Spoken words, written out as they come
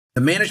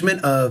The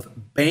management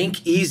of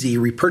Bank Easy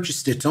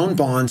repurchased its own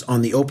bonds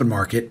on the open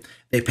market.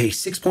 They pay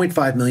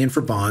 $6.5 million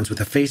for bonds with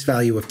a face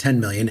value of $10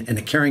 million and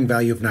a carrying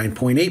value of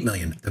 $9.8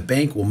 million. The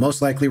bank will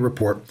most likely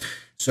report.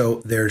 So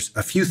there's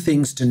a few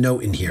things to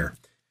note in here.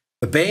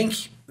 The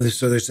bank,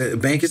 a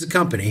bank is a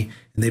company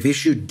and they've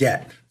issued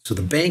debt. So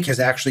the bank has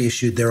actually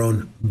issued their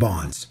own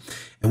bonds.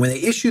 And when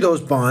they issue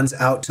those bonds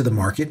out to the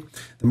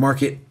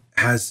market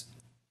has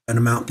an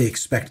amount they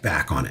expect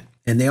back on it.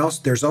 And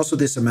there's also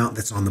this amount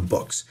that's on the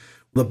books.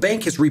 Well, the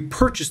bank has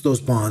repurchased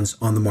those bonds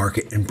on the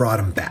market and brought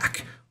them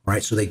back.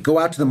 Right, so they go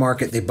out to the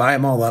market, they buy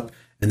them all up,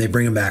 and they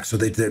bring them back, so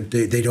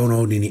they don't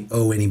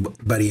owe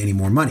anybody any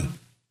more money.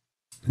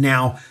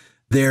 Now,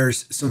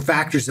 there's some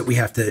factors that we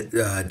have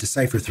to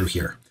decipher through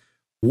here.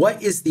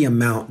 What is the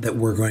amount that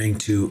we're going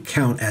to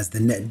count as the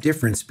net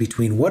difference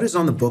between what is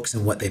on the books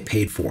and what they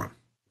paid for them?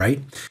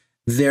 Right?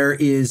 There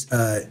is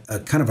a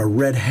kind of a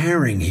red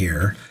herring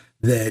here.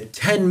 The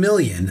 10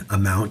 million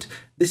amount.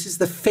 This is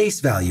the face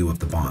value of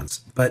the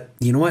bonds. But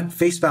you know what?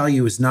 Face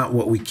value is not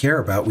what we care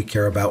about. We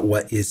care about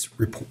what is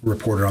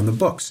reported on the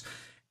books.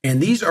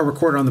 And these are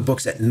recorded on the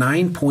books at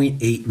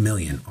 9.8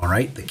 million. All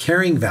right. The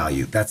carrying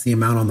value, that's the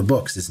amount on the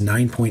books, is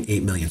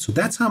 9.8 million. So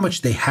that's how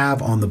much they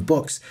have on the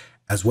books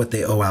as what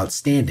they owe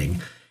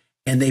outstanding.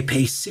 And they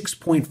pay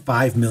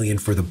 6.5 million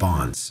for the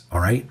bonds.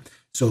 All right.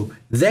 So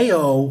they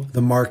owe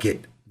the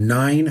market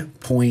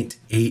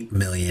 9.8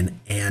 million,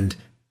 and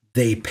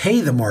they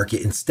pay the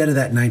market, instead of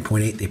that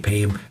 9.8, they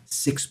pay him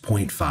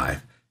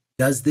 6.5.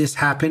 Does this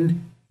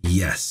happen?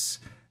 Yes.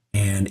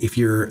 And if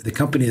you're the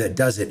company that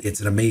does it,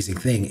 it's an amazing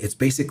thing. It's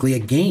basically a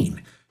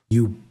gain.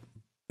 You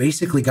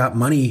basically got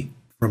money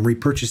from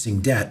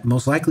repurchasing debt,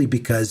 most likely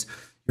because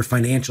your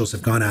financials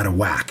have gone out of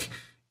whack.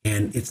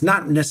 And it's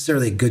not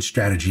necessarily a good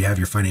strategy to have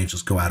your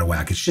financials go out of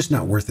whack. It's just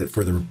not worth it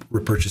for the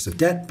repurchase of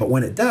debt. But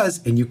when it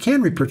does, and you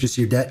can repurchase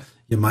your debt,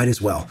 you might as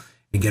well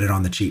and get it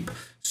on the cheap.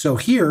 So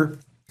here,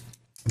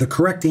 the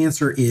correct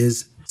answer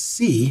is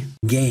C,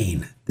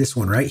 gain. This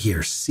one right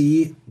here,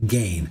 C,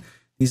 gain.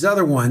 These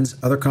other ones,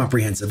 other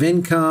comprehensive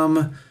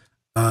income,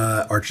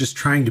 are just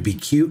trying to be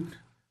cute.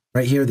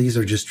 Right here, these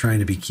are just trying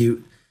to be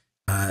cute.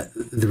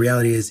 The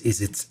reality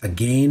is it's a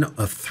gain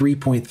of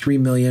 3.3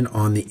 million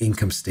on the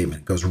income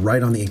statement. It goes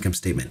right on the income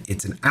statement.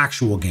 It's an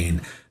actual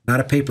gain, not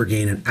a paper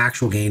gain, an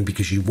actual gain,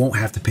 because you won't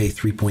have to pay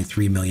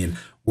 3.3 million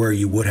where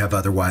you would have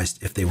otherwise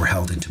if they were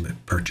held into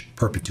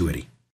perpetuity.